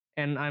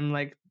and I'm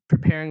like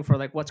preparing for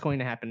like what's going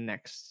to happen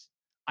next.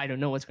 I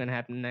don't know what's going to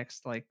happen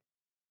next, like,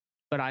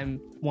 but I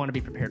want to be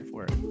prepared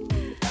for it.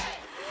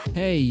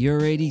 Hey,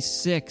 you're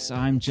 86.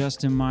 I'm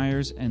Justin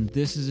Myers, and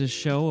this is a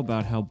show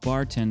about how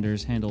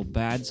bartenders handle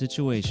bad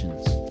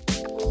situations.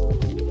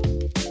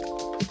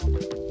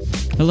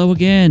 Hello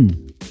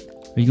again.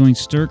 Are you going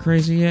stir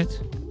crazy yet?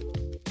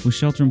 With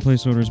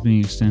shelter-in-place orders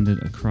being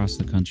extended across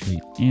the country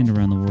and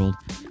around the world,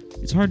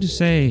 it's hard to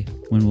say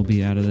when we'll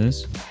be out of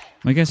this.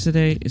 My guest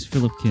today is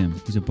Phillip Kim.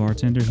 He's a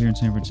bartender here in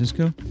San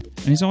Francisco,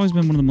 and he's always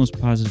been one of the most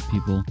positive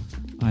people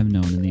I've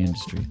known in the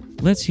industry.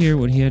 Let's hear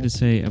what he had to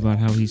say about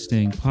how he's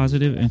staying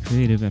positive and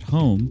creative at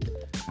home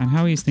and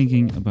how he's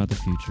thinking about the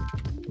future.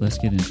 Let's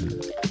get into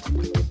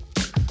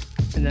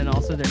it. And then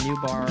also their new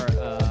bar,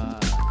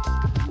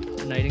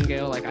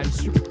 Nightingale, like I'm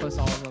super close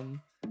to all of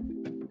them.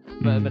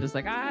 But it's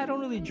like I don't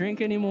really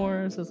drink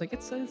anymore, so it's like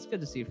it's good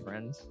to see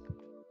friends.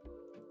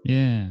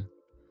 Yeah,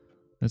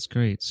 that's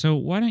great. So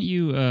why don't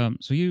you?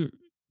 So you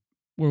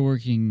were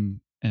working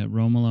at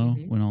Romolo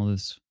when all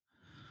this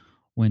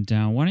went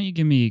down. Why don't you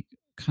give me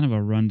kind of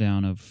a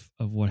rundown of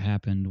what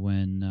happened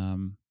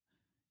when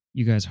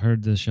you guys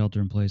heard the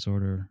shelter-in-place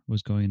order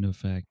was going into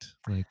effect?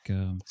 Like,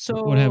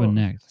 what happened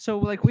next? So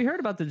like we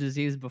heard about the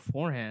disease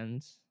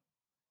beforehand.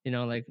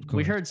 Like we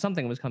Correct. heard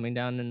something was coming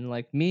down, and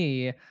like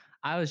me,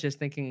 I was just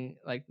thinking,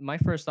 like my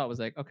first thought was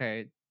like,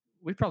 okay,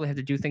 we probably have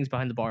to do things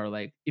behind the bar,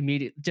 like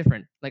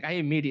different. Like I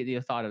immediately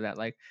thought of that.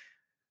 Like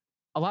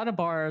a lot of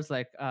bars,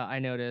 like I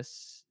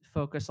notice,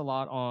 focus a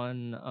lot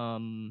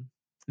on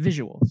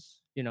visuals.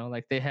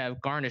 Like they have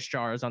garnish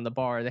jars on the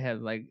bar. They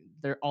have like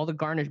they're all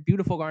the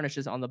beautiful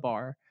garnishes on the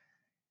bar.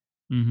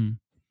 Mm-hmm.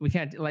 We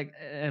can't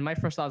and my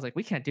first thought was like,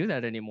 we can't do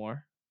that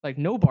anymore. Like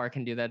no bar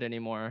can do that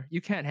anymore. You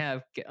can't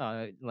have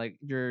like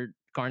your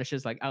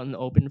garnishes like out in the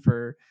open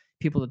for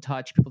people to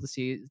touch, people to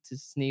see, to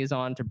sneeze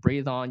on, to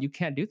breathe on. You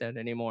can't do that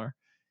anymore.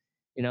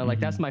 Like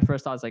that's my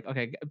first thought. Is like,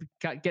 okay,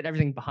 get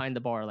everything behind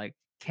the bar. Like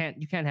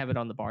you can't have it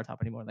on the bar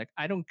top anymore. Like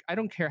I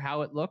don't care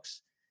how it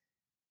looks.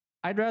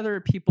 I'd rather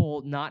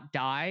people not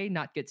die,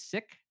 not get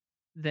sick,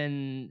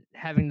 than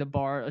having the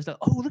bar. It's like,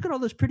 oh, look at all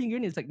those pretty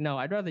ingredients. Like, no,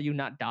 I'd rather you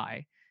not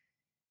die.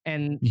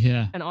 And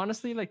Yeah. and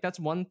honestly, like that's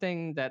one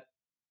thing that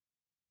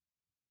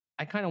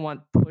I kind of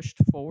want pushed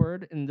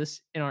forward in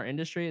our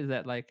industry, is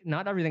that like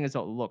not everything is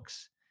what it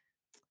looks.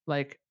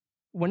 Like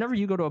whenever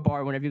you go to a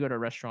bar, whenever you go to a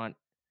restaurant,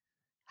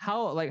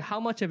 how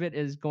much of it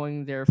is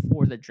going there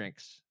for the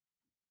drinks,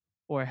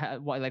 or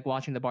like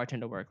watching the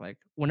bartender work? Like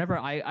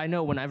I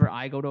know whenever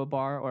I go to a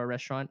bar or a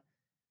restaurant,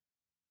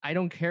 I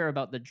don't care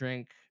about the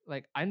drink.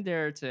 Like I'm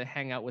there to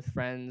hang out with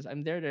friends.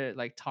 I'm there to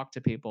like talk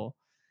to people.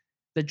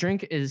 The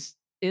drink is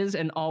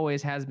and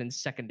always has been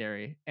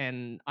secondary.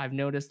 And I've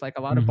noticed like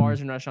a lot of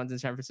bars and restaurants in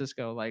San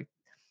Francisco, like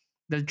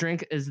the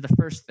drink is the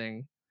first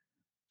thing.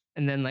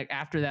 And then like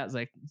after that, it's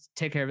like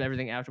take care of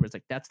everything afterwards.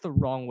 Like that's the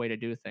wrong way to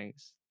do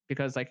things,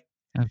 because like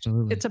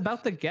Absolutely. it's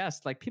about the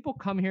guest. Like people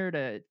come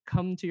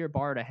to your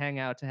bar to hang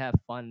out, to have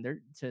fun. They're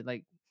to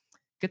like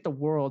get the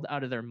world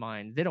out of their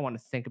mind. They don't want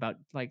to think about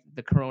like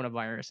the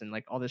coronavirus and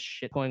like all this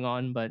shit going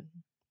on. But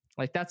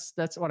like that's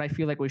what I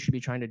feel like we should be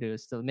trying to do,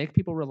 is to make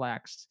people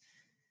relaxed,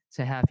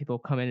 to have people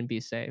come in and be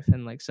safe.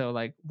 And like so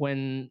like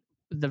when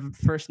the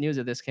first news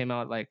of this came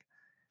out, like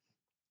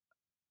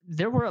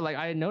there were like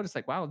I noticed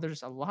like, wow,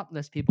 there's a lot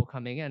less people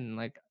coming in.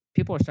 Like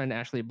people are starting to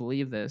actually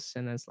believe this.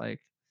 And it's like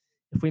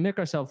if we make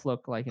ourselves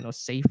look like,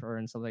 safer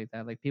and stuff like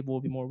that, like people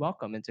will be more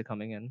welcome into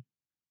coming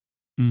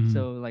in.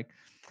 So like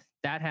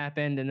that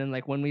happened. And then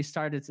like when we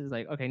started to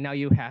like, okay, now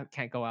you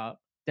can't go out,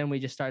 then we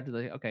just started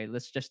like, okay,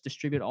 let's just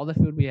distribute all the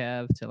food we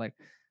have to like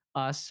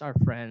us, our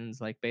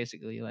friends. Like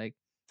basically like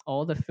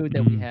all the food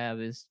that we have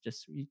is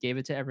just, we gave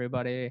it to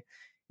everybody,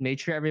 made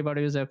sure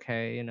everybody was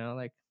okay.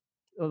 Like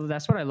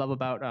that's what I love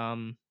about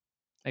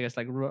I guess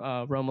like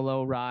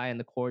Romolo, Rye, and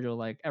the Cordial.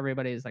 Like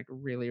everybody is like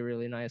really,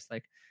 really nice.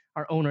 Like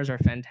our owners are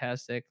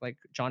fantastic. Like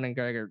John and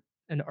Greg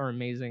are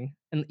amazing,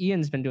 and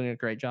Ian's been doing a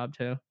great job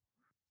too.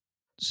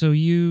 So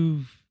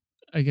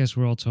I guess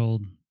we're all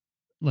told,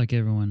 like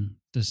everyone,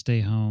 to stay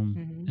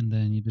home, and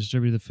then you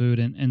distribute the food,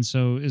 and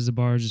so is the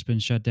bar just been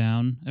shut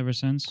down ever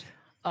since?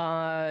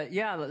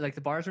 Yeah, like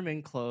the bars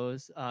remain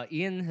closed.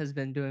 Ian has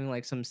been doing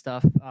like some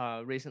stuff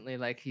recently.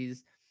 Like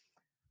he's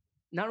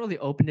not really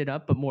opened it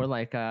up, but more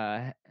like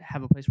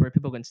have a place where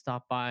people can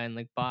stop by and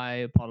like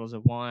buy bottles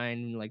of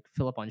wine, like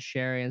fill up on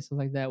sherry and stuff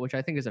like that, which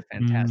I think is a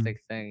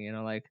fantastic thing.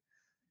 Like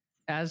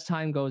as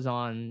time goes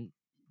on,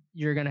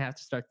 you're gonna have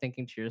to start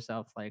thinking to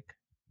yourself, like,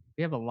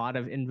 we have a lot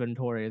of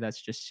inventory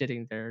that's just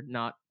sitting there,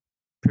 not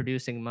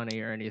producing money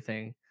or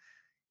anything.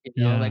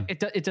 Like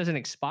Yeah. it doesn't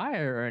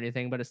expire or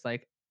anything, but it's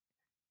like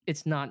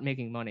it's not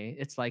making money.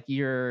 It's like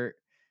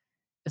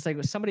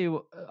somebody,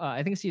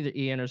 I think it's either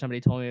Ian or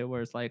somebody told me,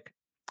 where it's like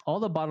all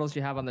the bottles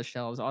you have on the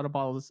shelves, all the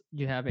bottles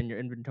you have in your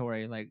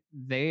inventory, like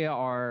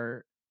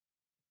they're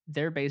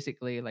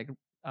basically like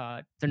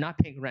they're not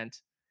paying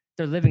rent.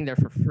 They're living there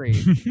for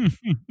free,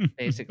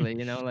 basically.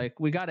 Like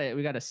we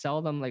gotta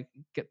sell them, like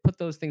put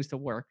those things to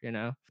work.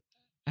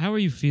 How are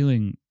you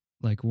feeling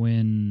like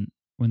when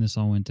when this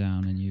all went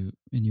down and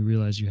you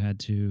realized you had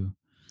to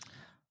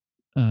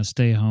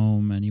stay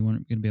home and you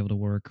weren't going to be able to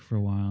work for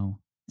a while.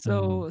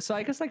 So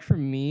I guess like for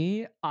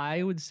me,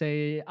 I would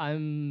say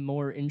I'm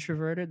more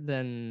introverted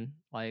than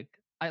I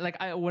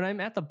when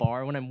I'm at the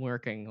bar when I'm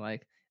working,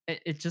 like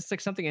it just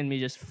like something in me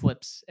just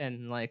flips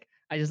and like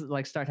I just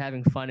like start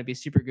having fun and be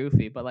super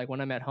goofy. But like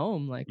when I'm at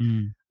home, like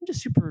Mm, I'm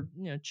just super,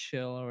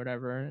 chill or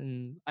whatever.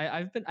 And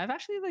I've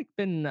actually like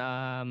been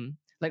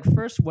like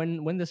first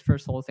when this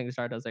first whole thing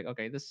started, I was like,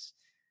 okay, this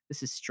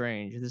is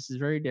strange. This is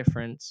very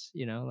different,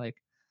 like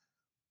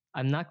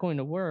I'm not going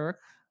to work,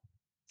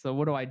 so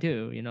what do I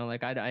do?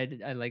 Like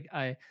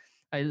I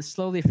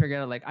slowly figured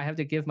out like I have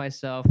to give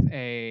myself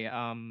a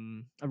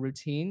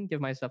routine,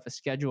 give myself a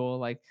schedule,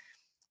 like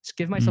just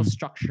give myself mm,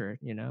 structure.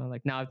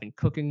 Like now I've been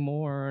cooking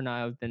more,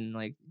 now I've been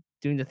like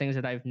doing the things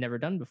that I've never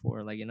done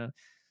before, like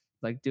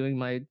like doing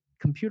my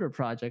computer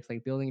projects,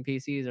 like building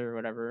PCs or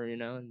whatever,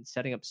 and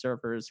setting up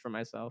servers for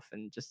myself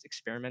and just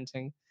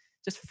experimenting.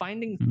 Just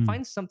mm.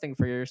 find something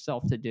for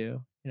yourself to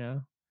do.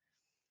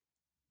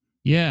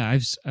 Yeah,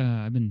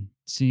 I've been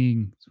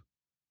seeing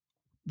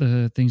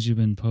the things you've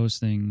been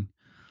posting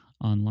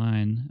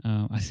online.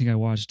 I think I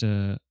watched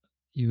a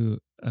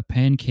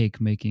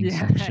pancake making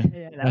Yeah, section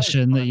yeah, that was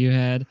session that fun. you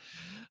had.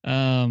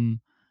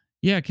 Um,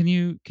 yeah, can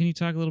you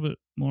talk a little bit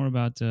more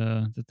about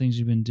the things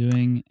you've been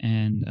doing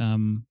and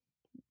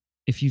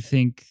if you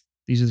think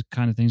these are the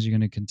kind of things you're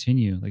going to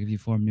continue, like if you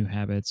form new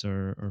habits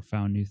or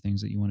found new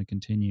things that you want to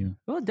continue.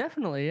 Well,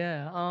 definitely,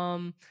 yeah.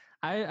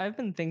 I've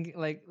been thinking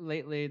like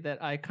lately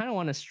that I kind of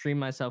want to stream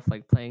myself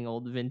like playing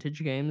old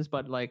vintage games,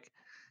 but like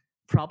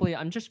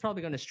I'm just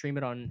probably going to stream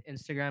it on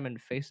Instagram and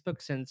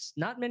Facebook since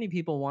not many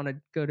people want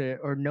to go to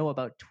or know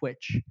about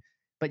Twitch,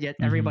 but yet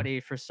Hmm. everybody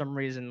for some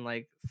reason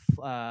like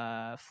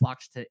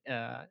flocks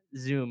to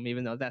Zoom,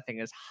 even though that thing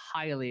is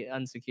highly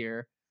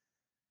unsecure.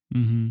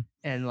 Hmm.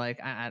 And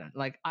like I don't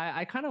like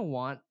I kind of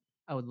want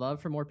I would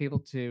love for more people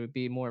to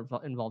be more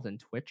involved in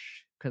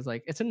Twitch because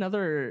like it's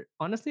another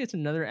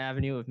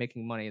avenue of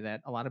making money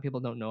that a lot of people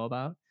don't know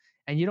about.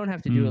 And you don't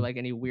have to do Mm, like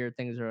any weird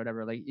things or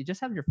whatever. Like you just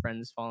have your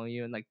friends following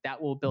you, and like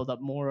that will build up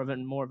more of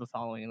a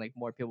following, and like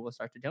more people will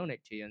start to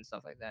donate to you and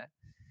stuff like that.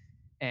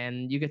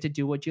 And you get to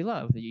do what you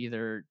love. You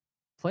either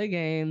play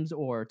games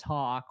or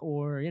talk,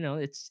 or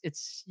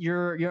it's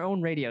your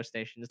own radio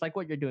station. It's like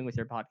what you're doing with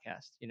your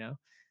podcast.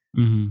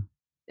 mhm,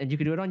 And you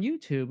can do it on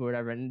YouTube or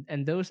whatever.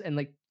 And those and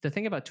like the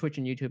thing about Twitch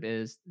and YouTube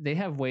is they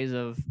have ways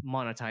of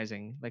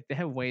monetizing. Like they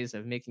have ways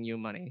of making you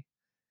money.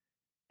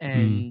 mm.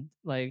 And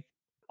like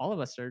all of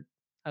us are,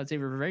 I would say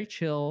we're very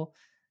chill,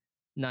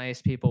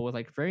 nice people with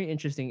like very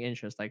interesting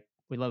interests. Like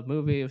we love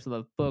movies, we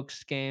love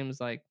books,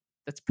 games. Like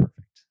that's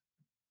perfect.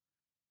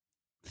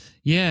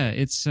 Yeah,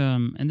 it's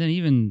and then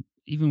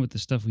even with the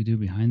stuff we do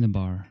behind the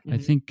bar, Mhm.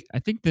 I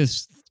think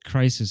this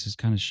crisis has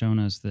kind of shown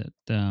us that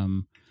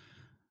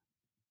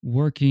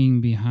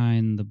working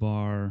behind the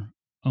bar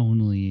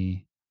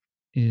only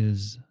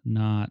is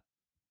not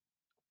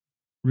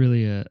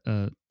really a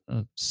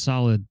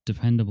solid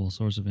dependable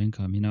source of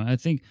income. I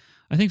think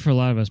for a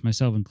lot of us,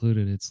 myself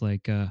included, it's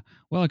like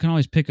well, I can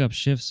always pick up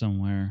shifts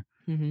somewhere,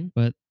 Mhm.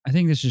 but I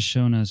think this has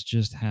shown us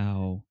just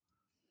how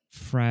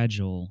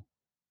fragile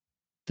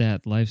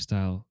that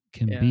lifestyle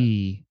can Yeah.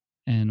 be,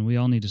 and we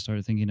all need to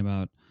start thinking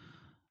about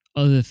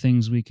other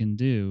things we can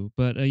do.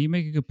 But you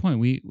make a good point.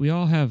 We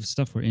all have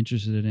stuff we're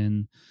interested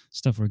in,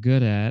 stuff we're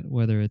good at,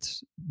 whether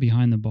it's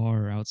behind the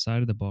bar or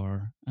outside of the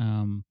bar,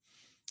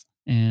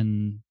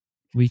 and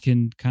we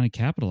can kind of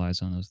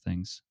capitalize on those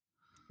things.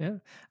 Yeah,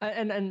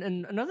 and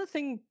another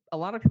thing a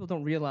lot of people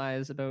don't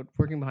realize about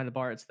working behind the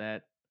bar is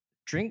that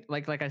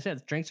like I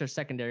said, drinks are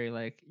secondary.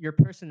 Like your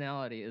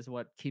personality is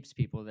what keeps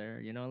people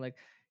there. Like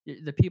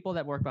the people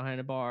that work behind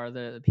a bar,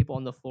 the people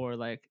on the floor,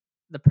 like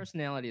the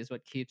personality is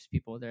what keeps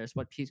people there. It's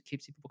what keeps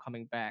people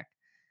coming back.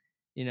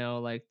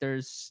 Like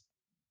there's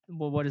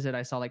well, what is it?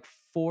 I saw like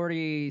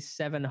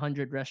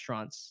 4,700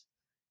 restaurants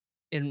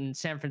in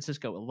San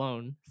Francisco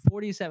alone.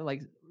 47,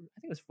 like I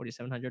think it was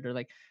 4,700 or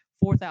like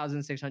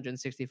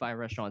 4,665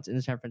 restaurants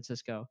in San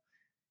Francisco.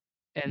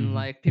 And Hmm.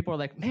 like people are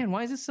like, man,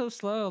 why is it so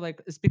slow?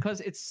 Like it's because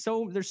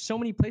there's so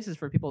many places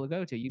for people to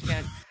go to. You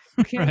can't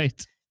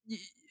Right. y-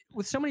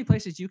 with so many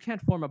places you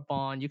can't form a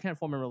bond, you can't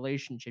form a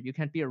relationship, you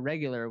can't be a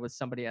regular with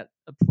somebody at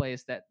a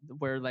place that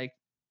where like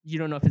you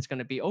don't know if it's going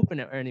to be open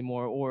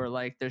anymore, or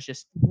like there's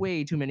just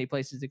way too many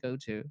places to go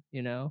to.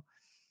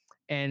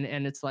 And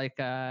it's like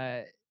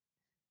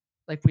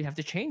we have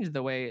to change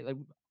the way like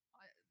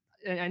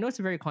and I know it's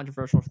a very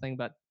controversial thing,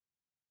 but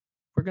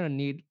we're gonna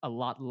need a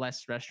lot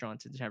less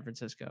restaurants in San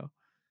Francisco.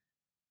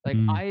 Like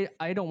Mm.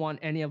 I don't want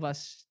any of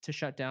us to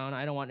shut down.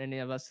 I don't want any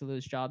of us to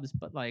lose jobs,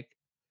 but like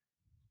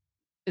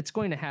it's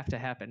going to have to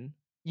happen.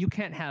 You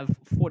can't have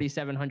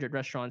 4,700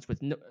 restaurants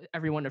with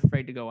everyone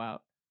afraid to go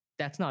out.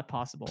 That's not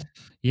possible.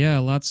 Yeah,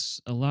 a lot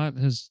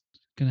has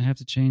gonna have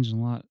to change, and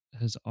a lot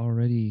has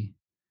already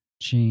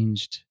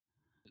changed.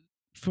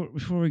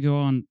 Before we go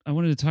on, I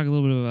wanted to talk a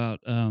little bit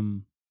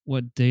about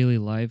what daily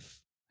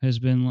life has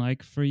been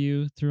like for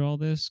you through all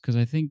this, because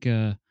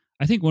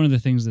I think one of the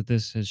things that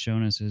this has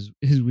shown us is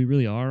we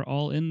really are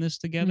all in this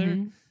together.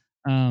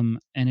 Mhm.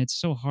 And it's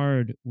so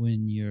hard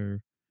when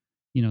you're,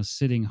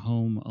 sitting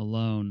home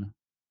alone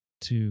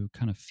to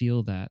kind of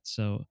feel that.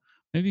 So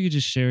maybe you could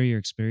just share your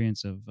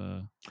experience of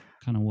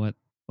kind of what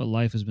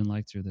life has been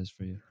like through this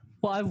for you.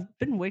 Well, I've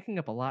been waking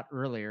up a lot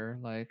earlier,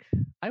 like,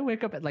 I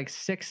wake up at, like,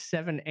 6,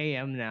 7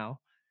 AM now,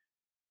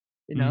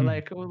 Mm,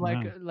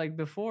 wow.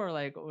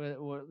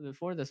 before,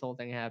 before this whole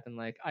thing happened,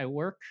 like, I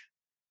work,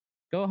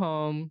 go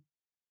home,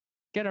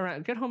 get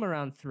home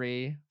around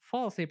 3,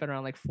 fall asleep at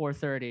around, like,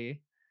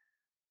 4:30,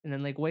 and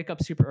then, like, wake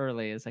up super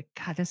early. It's like,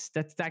 God, that's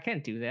I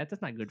can't do that.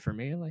 That's not good for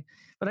me. Like,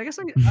 but I guess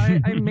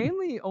I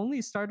mainly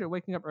only started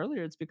waking up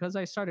earlier. It's because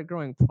I started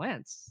growing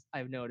plants.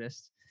 I've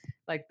noticed,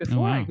 like Oh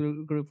before I wow.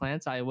 grew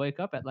plants, I wake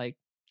up at like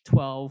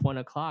 12, 1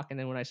 o'clock, and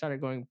then when I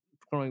started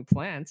growing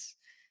plants,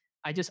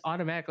 I just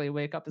automatically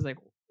wake up. Is like,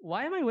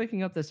 why am I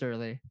waking up this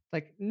early?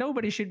 Like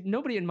nobody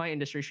in my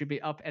industry should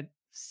be up at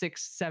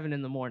 6, 7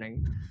 in the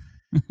morning.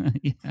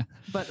 Yeah.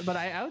 But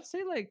I would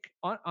say like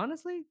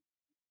honestly,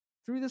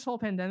 through this whole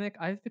pandemic,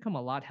 I've become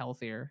a lot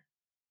healthier.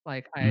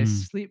 Like, I Mm,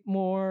 sleep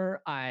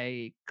more,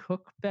 I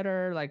cook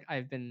better, like,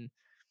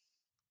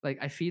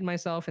 I feed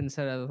myself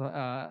instead of,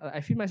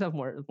 I feed myself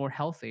more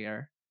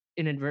healthier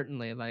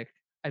inadvertently, like,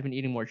 I've been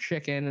eating more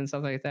chicken and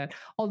stuff like that.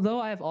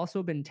 Although I've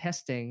also been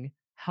testing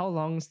how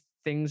long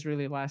things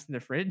really last in the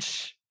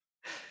fridge.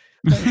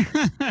 Like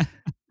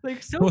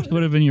like,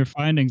 what have been your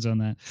findings on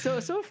that?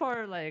 so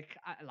far, like,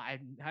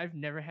 I've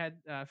never had,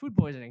 food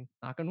poisoning,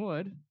 knock on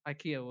wood,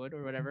 IKEA wood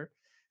or whatever,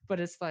 but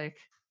it's like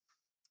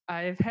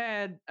I've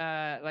had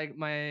like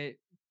my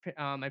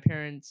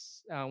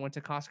parents went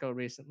to Costco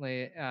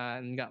recently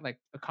and got like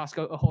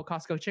a whole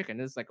Costco chicken.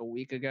 This is like a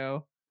week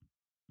ago,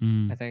 I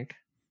Mm. think.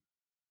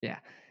 Yeah,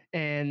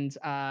 and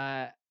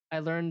I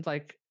learned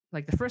like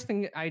the first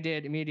thing I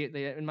did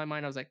immediately in my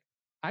mind, I was like,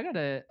 I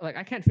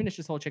can't finish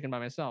this whole chicken by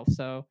myself,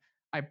 so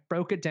I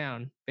broke it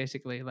down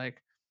basically.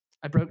 Like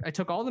I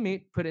took all the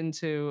meat, put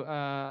into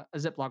a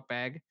Ziploc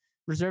bag,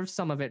 reserved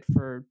some of it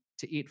for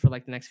to eat for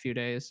like the next few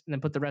days, and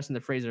then put the rest in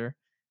the freezer.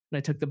 And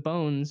I took the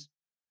bones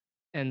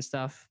and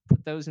stuff,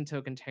 put those into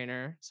a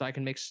container so I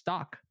can make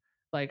stock.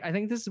 Like I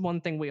think this is one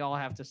thing we all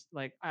have to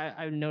like.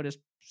 I've noticed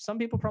some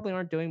people probably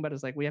aren't doing, but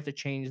it's like we have to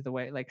change the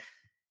way. Like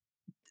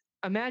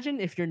imagine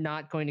if you're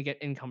not going to get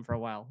income for a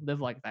while, live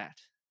like that.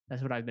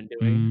 That's what I've been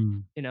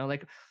doing. Mm.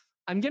 Like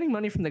I'm getting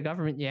money from the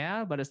government,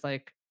 yeah, but it's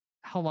like,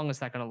 how long is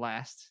that going to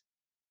last?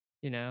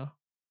 You know.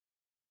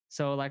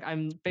 So like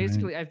Right.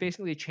 I've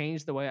basically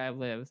changed the way I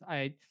live.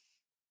 I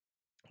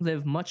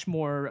live much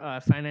more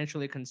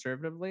financially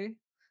conservatively,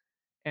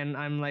 and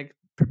I'm like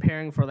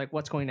preparing for like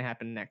what's going to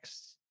happen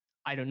next.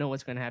 I don't know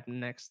what's going to happen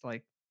next,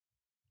 like,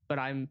 but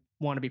I'm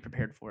want to be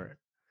prepared for it.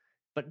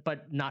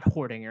 But not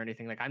hoarding or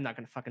anything. Like I'm not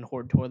gonna fucking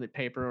hoard toilet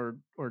paper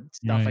or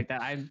stuff Right. like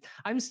that.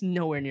 I'm just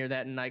nowhere near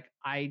that, and like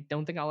I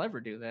don't think I'll ever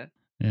do that.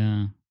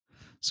 Yeah.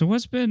 So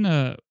what's been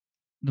the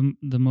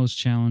most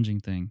challenging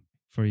thing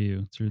for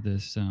you through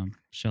this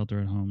shelter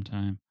at home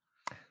time?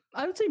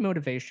 I would say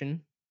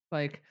motivation.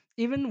 Like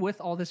even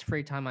with all this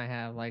free time I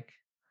have, like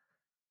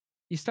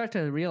you start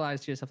to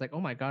realize to yourself, like,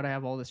 oh my god, I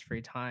have all this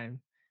free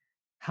time.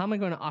 How am I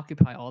going to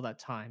occupy all that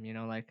time?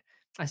 Like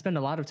I spend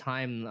a lot of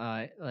time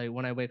like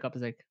when I wake up,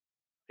 it's like,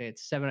 okay,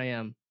 it's 7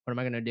 a.m. What am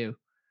I gonna do?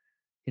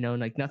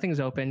 Like nothing's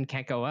open,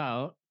 can't go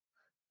out.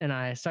 And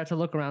I start to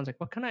look around, like,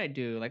 what can I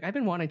do? Like, I've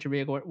been wanting to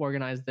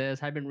reorganize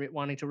this. I've been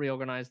wanting to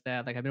reorganize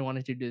that. Like, I've been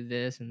wanting to do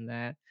this and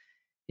that.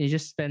 You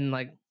just spend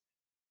like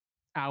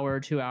hour or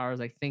 2 hours,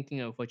 like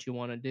thinking of what you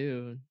want to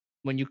do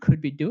when you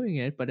could be doing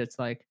it. But it's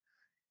like,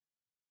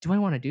 do I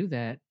want to do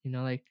that?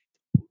 Like,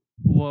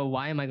 well,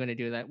 why am I going to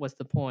do that? What's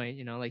the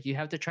point? Like you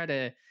have to try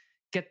to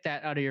get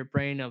that out of your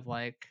brain of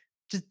like,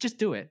 just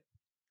do it.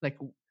 Like,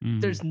 Mm.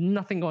 there's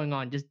nothing going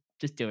on. Just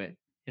do it.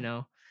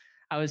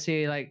 I would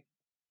say like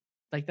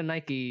the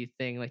Nike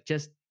thing, like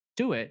just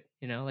do it,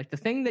 like the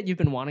thing that you've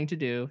been wanting to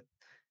do,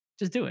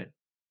 just do it.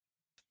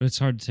 But it's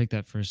hard to take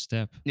that first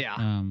step.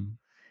 Yeah.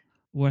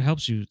 What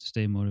helps you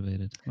stay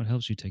motivated? What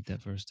helps you take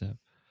that first step?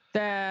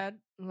 That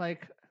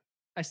like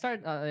I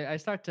start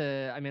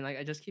to I mean like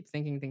I just keep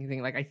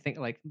thinking like I think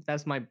like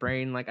that's my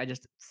brain, like I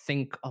just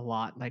think a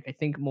lot, like I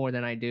think more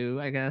than I do,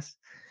 I guess.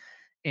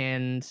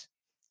 And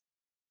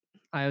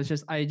I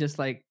just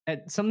like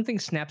something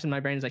snaps in my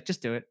brain is like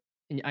just do it.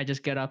 And I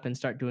just get up and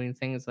start doing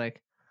things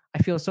like I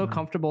feel so Mm.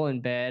 comfortable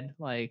in bed,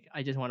 like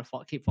I just want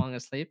to keep falling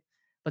asleep.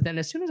 But then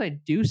as soon as I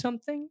do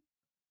something,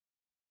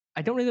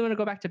 I don't really want to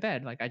go back to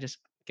bed. Like I just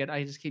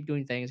keep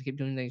doing things,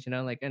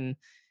 like, and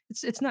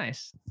it's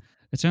nice.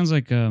 It sounds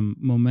like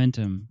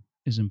momentum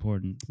is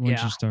important.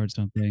 Once you Yeah. start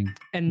something,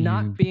 And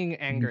not you being you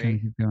can kind of angry.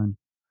 keep going.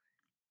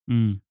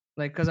 Mm.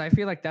 Like, cause I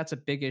feel like that's a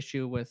big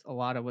issue with a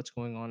lot of what's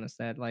going on is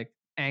that like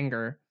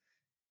anger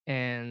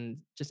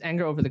and just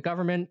anger over the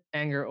government,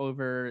 anger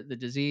over the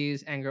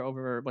disease, anger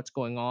over what's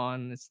going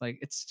on. It's like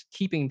it's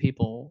keeping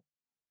people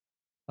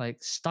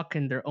like stuck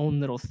in their own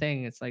little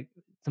thing. It's like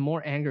the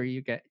more anger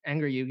you get,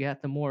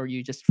 the more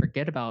you just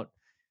forget about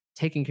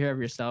taking care of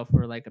yourself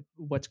or like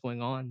what's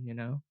going on.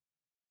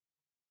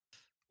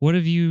 What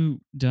have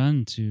you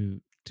done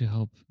to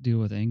help deal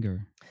with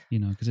anger? You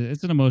know, because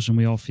it's an emotion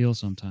we all feel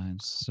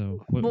sometimes.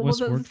 So Well, what's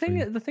the worked for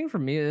you? thing for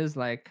me is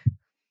like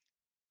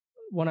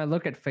when I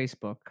look at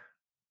Facebook,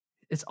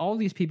 it's all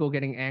these people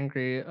getting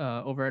angry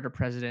over at a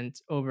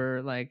president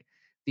over like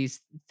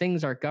these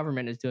things our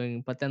government is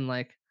doing. But then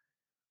like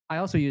I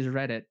also use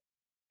Reddit,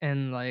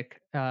 and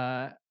like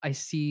I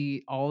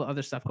see all the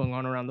other stuff going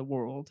on around the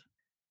world,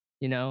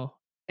 you know,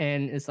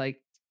 and it's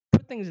like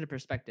put things into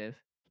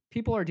perspective.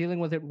 People are dealing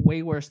with it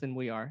way worse than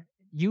we are.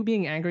 You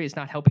being angry is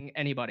not helping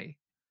anybody.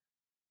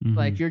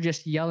 Like Mhm. you're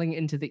just yelling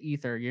into the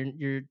ether.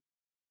 You're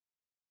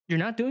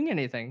not doing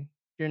anything.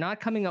 You're not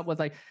coming up with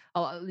like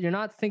you're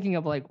not thinking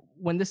of like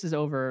when this is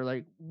over,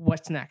 like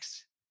what's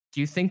next? Do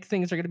you think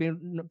things are going to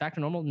be back to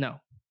normal? No,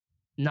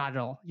 not at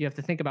all. You have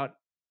to think about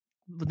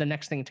the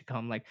next thing to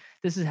come. Like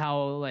this is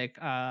how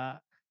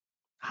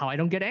I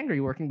don't get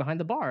angry working behind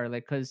the bar,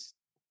 like cuz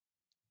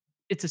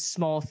it's a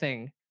small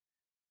thing.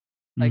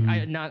 Like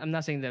Mhm. I'm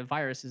not saying the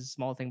virus is a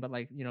small thing, but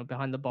like,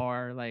 behind the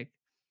bar, like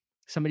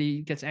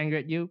somebody gets angry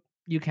at you,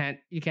 you can't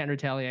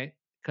retaliate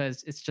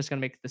because it's just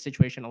gonna make the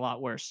situation a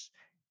lot worse.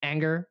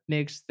 Anger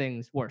makes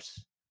things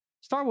worse.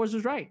 Star Wars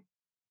was right.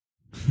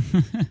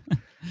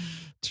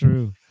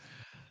 True.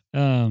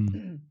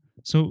 Um,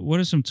 so what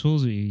are some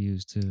tools that you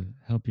use to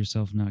help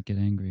yourself not get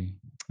angry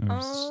or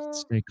uh,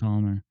 stay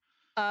calmer?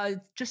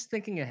 just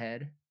thinking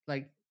ahead,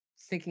 like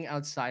thinking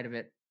outside of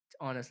it.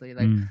 Honestly,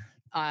 like Mm.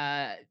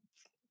 uh,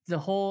 the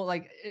whole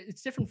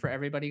it's different for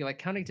everybody. Like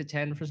counting to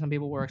 10 for some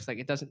people works. Like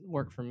it doesn't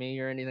work for me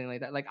or anything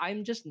like that. Like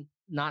I'm just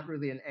not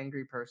really an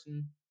angry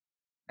person,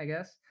 I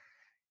guess,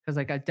 because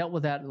like I dealt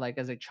with that like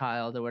as a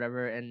child or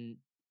whatever, and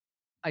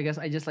I guess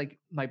I just like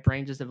my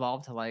brain just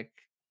evolved to like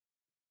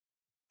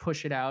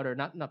push it out or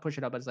not push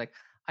it out, but it's like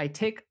I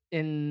take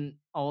in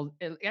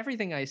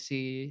everything I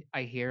see,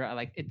 I hear, I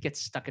like it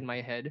gets stuck in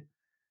my head,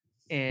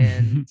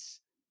 and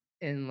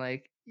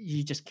like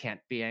you just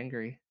can't be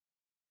angry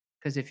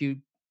because if you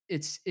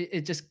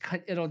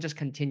it'll just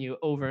continue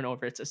over and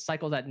over. It's a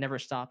cycle that never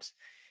stops,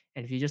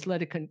 and if you just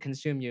let it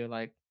consume you,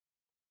 like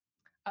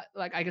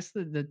I guess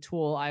the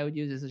tool I would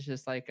use is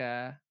just like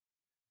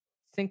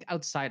think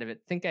outside of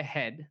it, think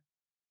ahead.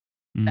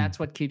 Mm. That's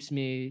what keeps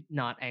me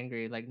not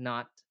angry, like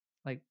not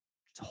like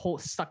whole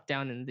stuck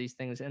down in these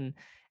things, and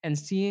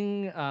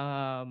seeing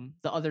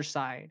the other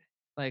side.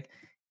 Like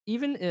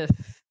even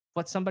if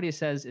what somebody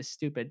says is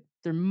stupid,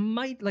 there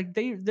might like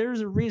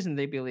there's a reason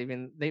they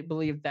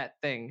believe that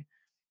thing.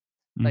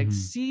 Like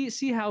Mhm.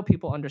 see how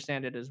people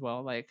understand it as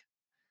well. Like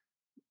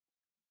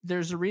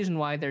there's a reason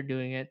why they're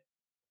doing it,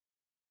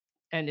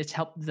 and it's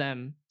helped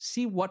them.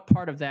 See what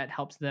part of that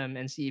helps them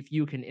and see if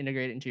you can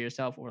integrate it into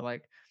yourself, or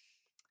like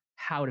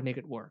how to make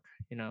it work,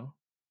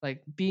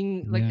 like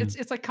being like Yeah.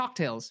 it's like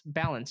cocktails,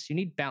 balance. You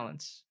need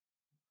balance.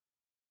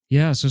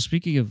 Yeah, so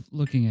speaking of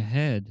looking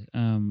ahead,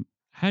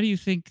 how do you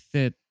think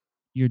that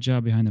your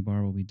job behind the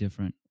bar will be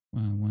different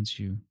once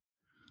you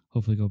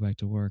hopefully go back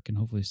to work and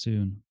hopefully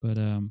soon? But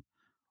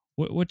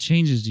what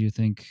changes do you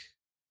think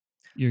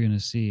you're going to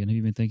see? And have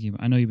you been thinking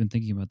I know you've been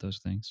thinking about those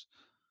things.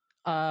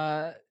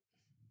 uh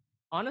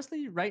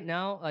Honestly, right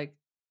now, like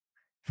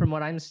from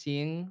what I'm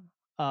seeing,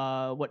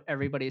 what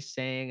everybody's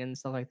saying and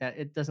stuff like that,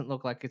 it doesn't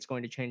look like it's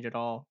going to change at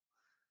all.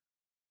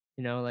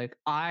 Like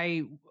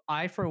I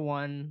for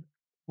one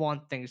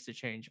want things to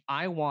change.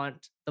 I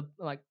want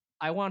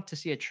to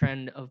see a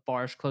trend of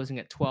bars closing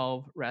at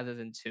 12 rather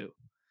than 2.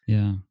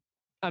 Yeah.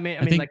 I I mean,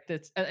 think like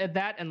that's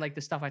that, and like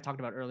the stuff I talked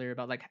about earlier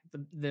about like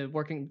the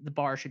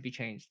bar should be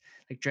changed,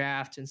 like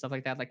draft and stuff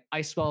like that. Like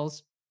ice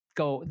wells,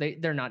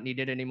 they're not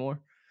needed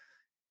anymore.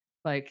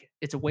 Like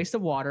it's a waste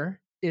of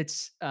water.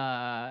 It's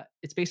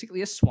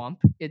basically a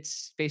swamp.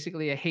 It's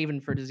basically a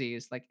haven for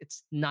disease. Like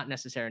it's not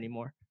necessary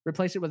anymore.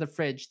 Replace it with a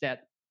fridge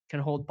that can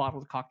hold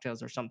bottled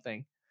cocktails or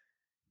something.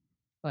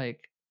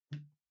 Like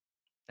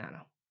I don't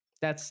know.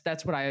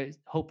 That's what I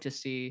hope to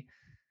see,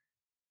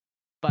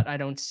 but I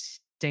don't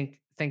think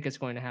it's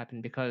going to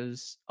happen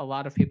because a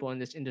lot of people in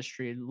this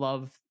industry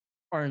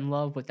are in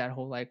love with that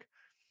whole like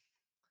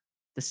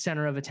the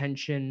center of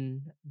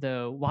attention,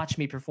 the watch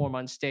me perform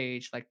on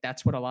stage. Like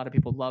that's what a lot of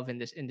people love in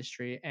this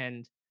industry,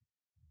 and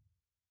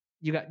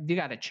you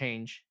got to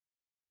change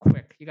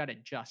quick. You got to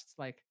adjust.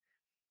 Like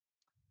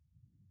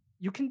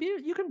you can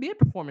be a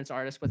performance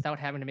artist without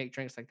having to make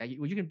drinks like that.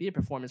 You can be a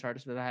performance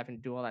artist without having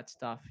to do all that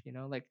stuff.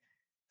 Like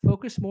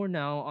focus more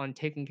now on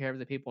taking care of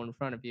the people in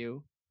front of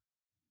you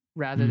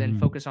rather than mhm.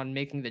 focus on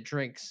making the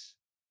drinks.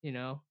 You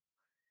know,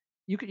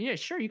 you can yeah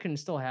sure you can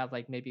still have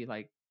like maybe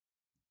like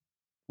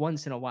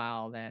once in a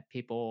while that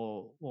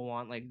people will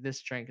want like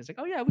this drink. It's like,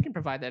 oh yeah, we can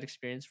provide that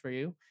experience for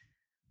you.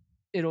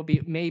 It'll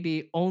be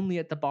maybe only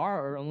at the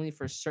bar or only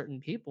for certain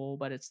people,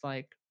 but it's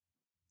like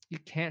you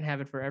can't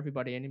have it for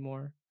everybody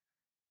anymore.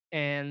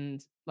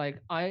 And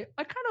like I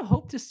kind of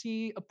hope to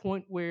see a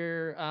point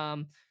where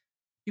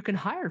you can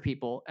hire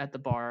people at the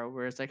bar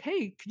where it's like,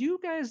 hey, could you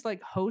guys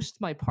like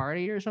host my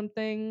party or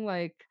something,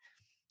 like,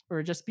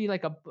 or just be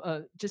like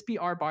just be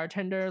our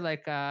bartender,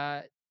 like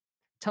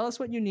tell us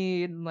what you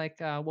need, and like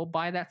we'll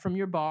buy that from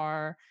your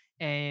bar,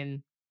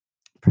 and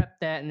prep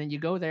that, and then you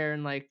go there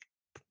and like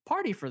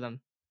party for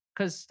them,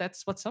 because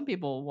that's what some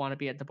people want to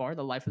be at the bar,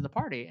 the life of the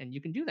party, and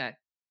you can do that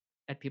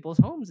at people's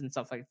homes and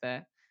stuff like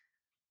that.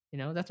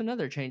 That's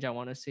another change I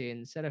want to see.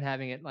 Instead of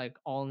having it like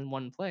all in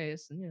one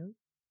place, and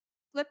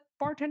let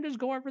bartenders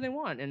go wherever they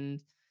want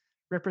and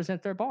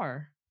represent their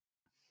bar.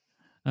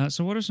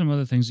 So, what are some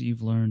other things that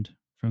you've learned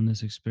from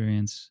this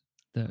experience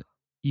that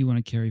you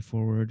want to carry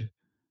forward,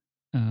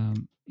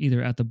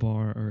 either at the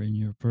bar or in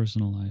your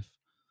personal life?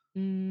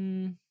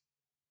 Mm,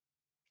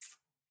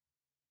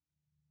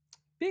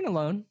 being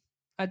alone,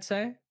 I'd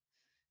say.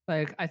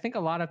 Like, I think a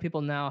lot of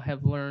people now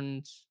have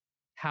learned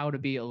how to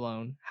be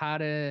alone, how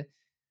to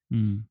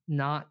Mm,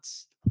 not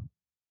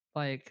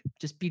like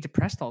just be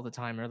depressed all the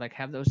time, or like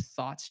have those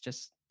thoughts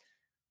just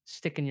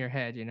stick in your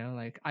head.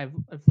 Like I've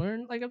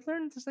learned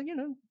just like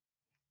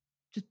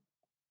just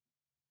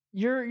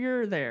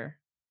you're there.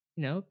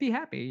 Be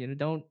happy.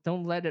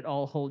 Don't let it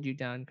all hold you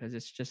down, because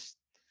it's just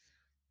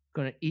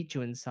gonna eat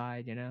you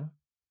inside.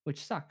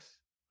 Which sucks.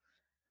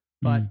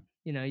 But mm,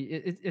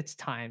 it's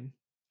time.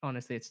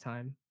 Honestly, it's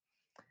time.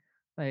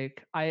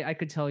 Like I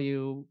could tell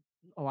you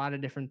a lot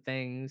of different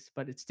things,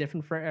 but it's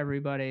different for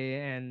everybody,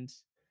 and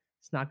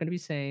it's not going to be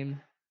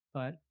same.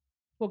 But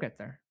we'll get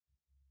there.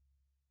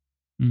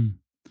 mm.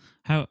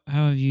 How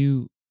have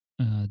you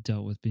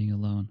dealt with being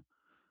alone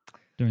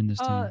during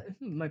this time?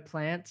 My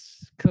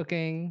plants,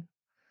 cooking,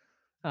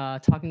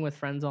 talking with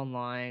friends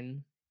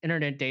online.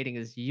 Internet dating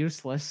is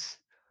useless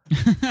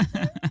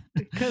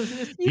because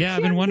you Yeah,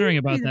 I've been can't wondering meet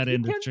about people. that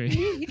industry.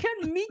 You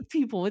can't meet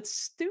people. It's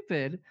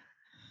stupid.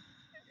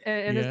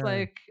 And it's Yeah.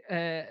 like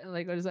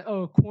what is it?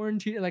 Oh,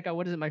 quarantine. Like,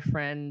 what is it? My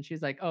friend,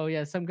 she's like, oh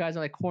yeah, some guys are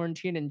like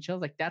quarantine and chill.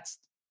 Like that's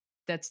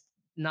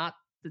not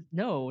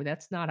no,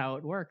 that's not how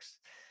it works.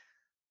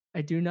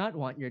 I do not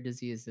want your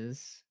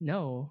diseases.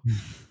 No,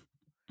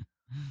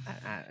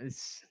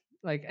 it's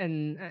like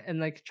and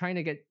like trying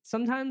to get.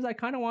 Sometimes I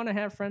kind of want to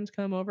have friends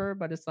come over,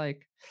 but it's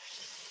like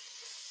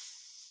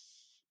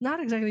not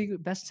exactly the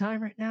best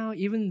time right now.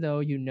 Even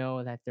though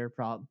that they're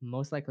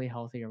most likely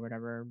healthy or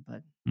whatever,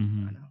 but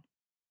I don't Mhm. know.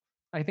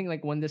 I think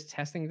like when this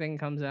testing thing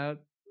comes out,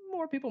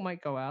 more people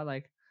might go out.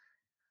 Like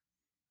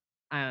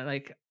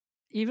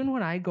even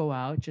when I go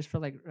out just for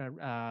like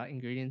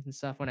ingredients and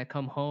stuff, when I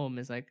come home,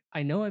 is like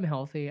I know I'm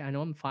healthy, I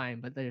know I'm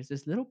fine, but there's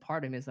this little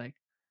part of me is like,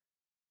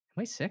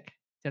 am I sick?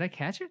 Did I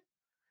catch it?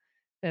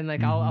 And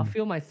like I'll Mhm.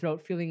 feel my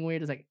throat feeling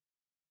weird. It's like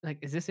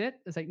is this it?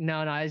 It's like no,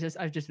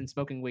 I've just been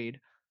smoking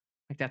weed.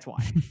 Like that's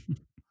why.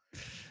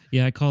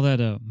 Yeah, I call that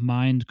a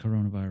mind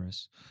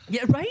coronavirus.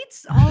 Yeah, right.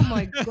 Oh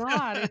my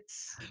god,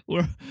 it's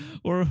or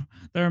or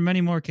there are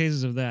many more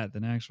cases of that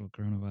than actual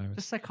coronavirus.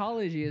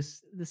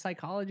 the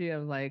psychology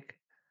of like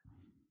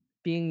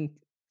being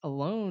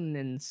alone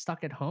and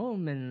stuck at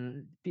home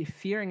and be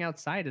fearing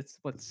outside. It's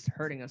what's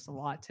hurting us a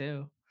lot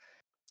too.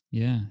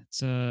 Yeah,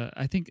 it's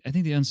I think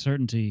the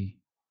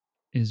uncertainty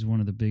is one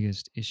of the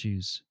biggest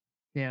issues,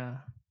 Yeah.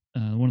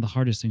 one of the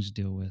hardest things to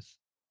deal with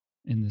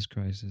in this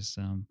crisis.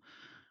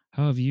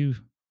 How have you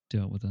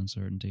dealt with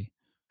uncertainty?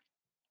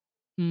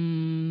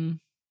 Mm,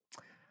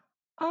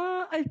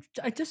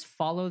 I just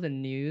follow the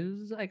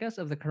news, I guess,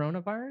 of the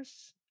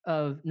coronavirus,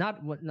 of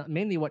not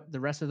mainly what the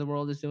rest of the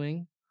world is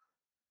doing,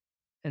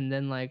 and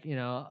then like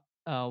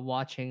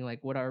watching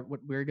like what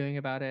we're doing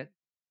about it.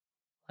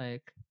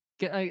 Like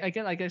I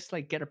guess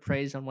like get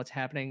appraised on what's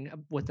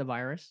happening with the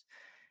virus,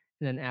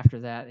 and then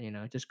after that,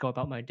 just go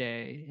about my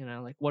day.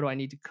 Like what do I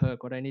need to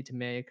cook? What do I need to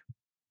make?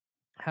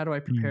 How do I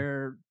Mm,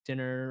 prepare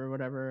dinner or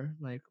whatever?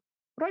 Like,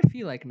 what do I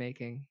feel like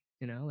making?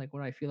 Like what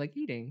do I feel like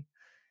eating?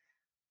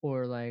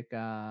 Or like,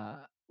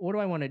 what do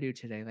I want to do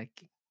today?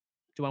 Like,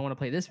 do I want to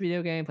play this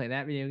video game, play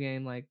that video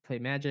game, like play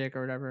Magic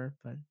or whatever?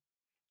 But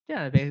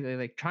yeah, basically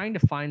like trying to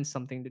find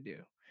something to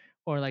do,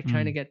 or like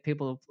trying to mm, get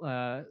people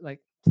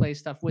like play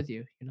stuff with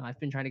you. I've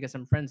been trying to get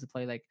some friends to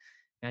play like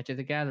Magic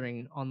the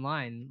Gathering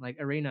online, like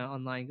Arena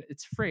online.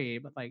 It's free,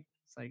 but like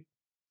it's like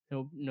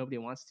nobody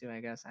wants to.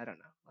 I guess I don't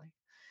know. Like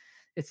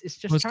it's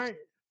well, just trying.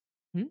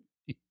 Hmm?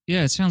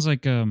 yeah, it sounds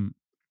like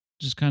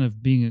just kind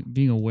of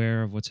being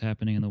aware of what's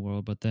happening in the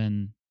world, but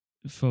then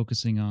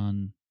focusing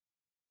on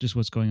just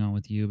what's going on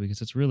with you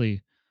because it's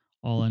really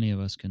all any of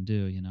us can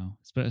do,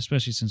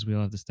 especially since we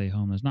all have to stay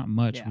home. There's not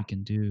much we Yeah.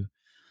 can do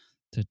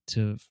to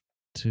to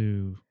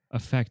to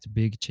affect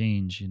big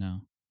change.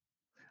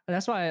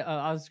 That's why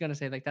I was gonna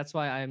say like that's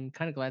why I'm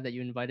kind of glad that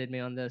you invited me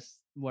on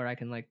this, where I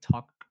can like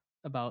talk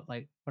about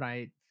like what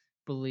I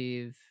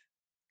believe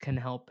can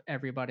help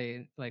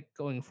everybody like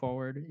going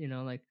forward.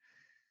 Like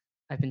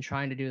I've been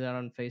trying to do that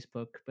on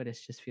Facebook, but it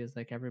just feels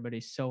like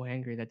everybody's so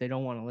angry that they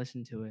don't want to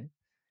listen to it.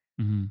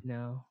 Hmm. You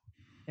know,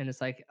 and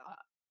it's like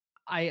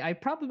I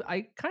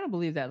kind of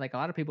believe that like a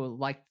lot of people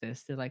like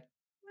this. They're like,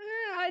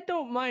 I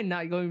don't mind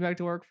not going back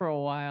to work for a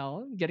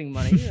while, getting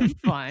money. That's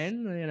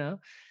fine.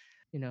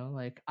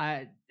 Like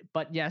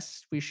but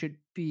yes, we should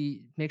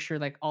be make sure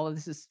like all of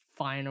this is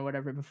fine or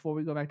whatever before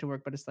we go back to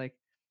work. But it's like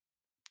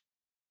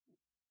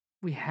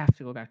we have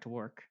to go back to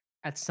work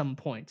at some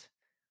point,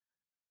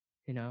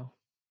 you know?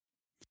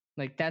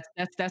 Like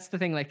that's the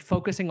thing, like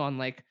focusing on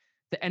like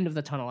the end of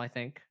the tunnel, I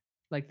think.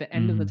 Like the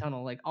end of the Mm-hmm.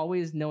 tunnel, like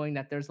always knowing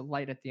that there's a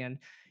light at the end.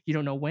 You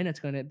don't know when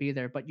it's going to be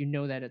there, but you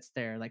know that it's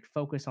there. Like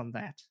focus on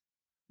that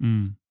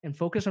Mm. and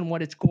focus on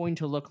what it's going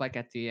to look like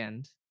at the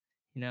end,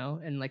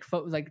 and like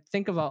like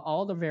think about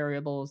all the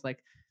variables,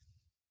 like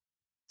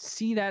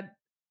see that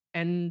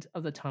end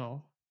of the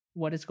tunnel,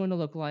 what it's going to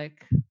look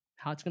like,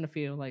 how it's going to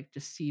feel like,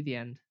 just see the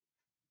end.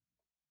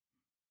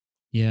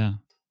 Yeah.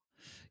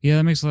 Yeah,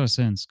 that makes a lot of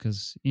sense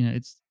because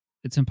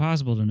it's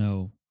impossible to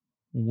know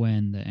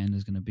when the end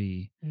is going to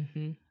be.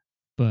 Hmm.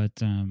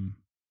 But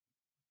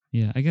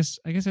yeah, I guess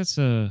that's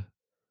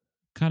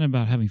kind of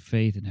about having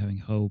faith and having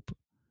hope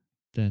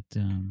that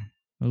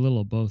a little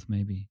of both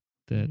maybe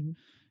that Hmm.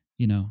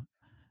 you know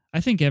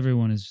I think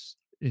everyone is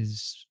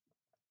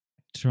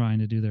trying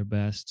to do their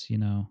best.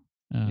 Yeah.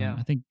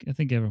 I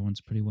think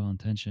everyone's pretty well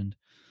intentioned,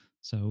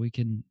 so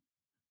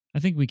I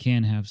think we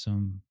can have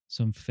some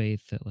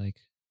faith that like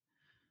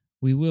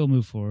we will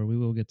move forward, we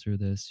will get through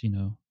this.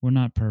 We're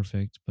not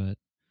perfect, but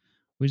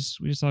we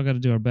just all got to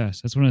do our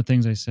best. That's one of the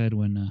things I said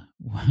when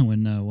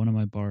when one of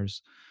my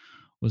bars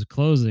was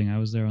closing. I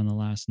was there on the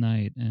last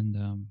night,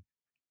 and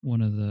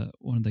one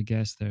of the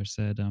guests there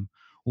said,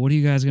 "What are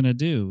you guys gonna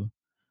do?"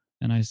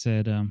 And I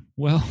said,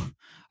 "Well,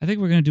 I think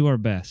we're gonna do our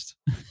best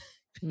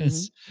Hmm.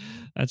 because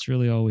that's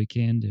really all we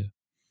can do."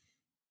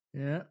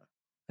 Yeah.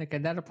 Like,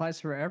 and that applies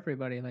for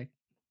everybody. Like,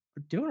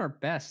 we're doing our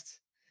best.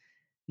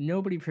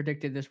 Nobody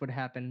predicted this would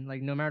happen.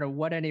 Like, no matter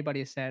what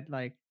anybody said,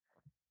 like,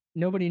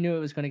 nobody knew it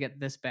was going to get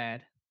this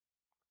bad,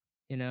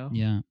 you know?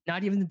 Yeah.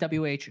 Not even the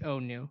WHO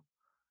knew.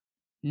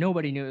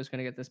 Nobody knew it was going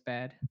to get this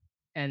bad.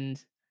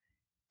 And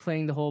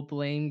playing the whole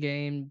blame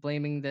game,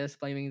 blaming this,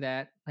 blaming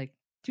that, like,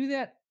 do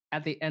that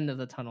at the end of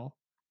the tunnel.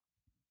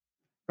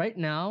 Right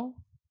now,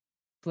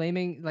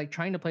 blaming, like,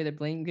 trying to play the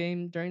blame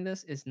game during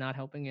this is not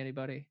helping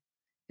anybody.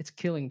 It's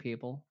killing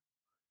people.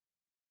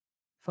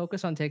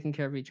 Focus on taking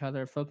care of each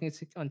other,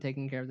 focus on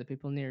taking care of the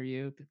people near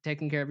you,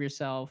 taking care of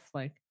yourself,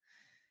 like,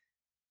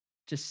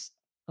 just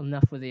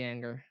enough with the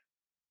anger.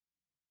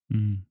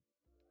 Mm.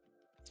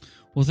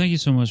 Well, thank you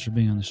so much for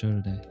being on the show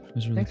today. It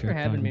was really Thanks for great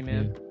having talking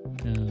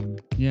me, to man. you.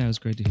 Yeah, it was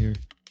great to hear.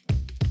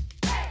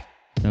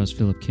 That was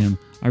Phillip Kim.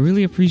 I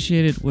really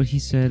appreciated what he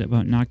said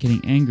about not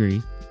getting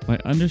angry by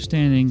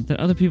understanding that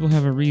other people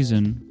have a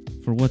reason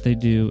for what they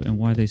do and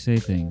why they say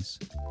things.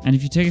 And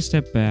if you take a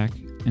step back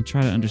and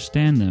try to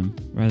understand them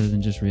rather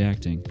than just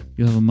reacting,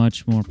 you'll have a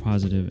much more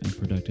positive and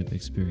productive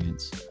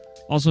experience.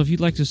 Also, if you'd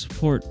like to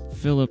support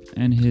Phillip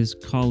and his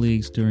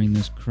colleagues during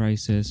this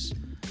crisis,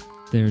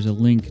 there's a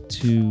link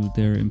to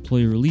their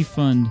employee relief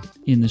fund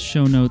in the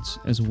show notes,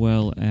 as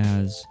well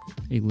as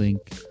a link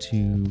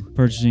to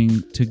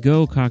purchasing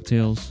to-go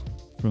cocktails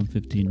from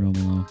 15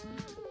 Romolo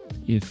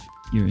if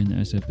you're in the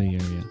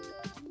SFA area.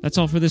 That's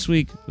all for this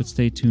week, but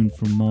stay tuned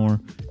for more.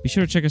 Be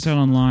sure to check us out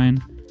online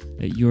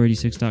at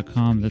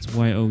youre86.com. That's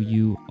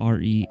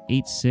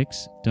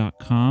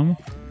YOURE86.com.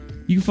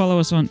 You can follow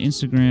us on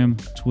Instagram,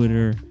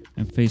 Twitter,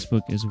 and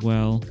Facebook as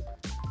well,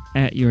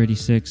 at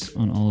Youre86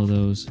 on all of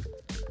those.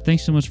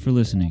 Thanks so much for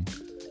listening.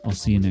 I'll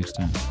see you next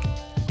time.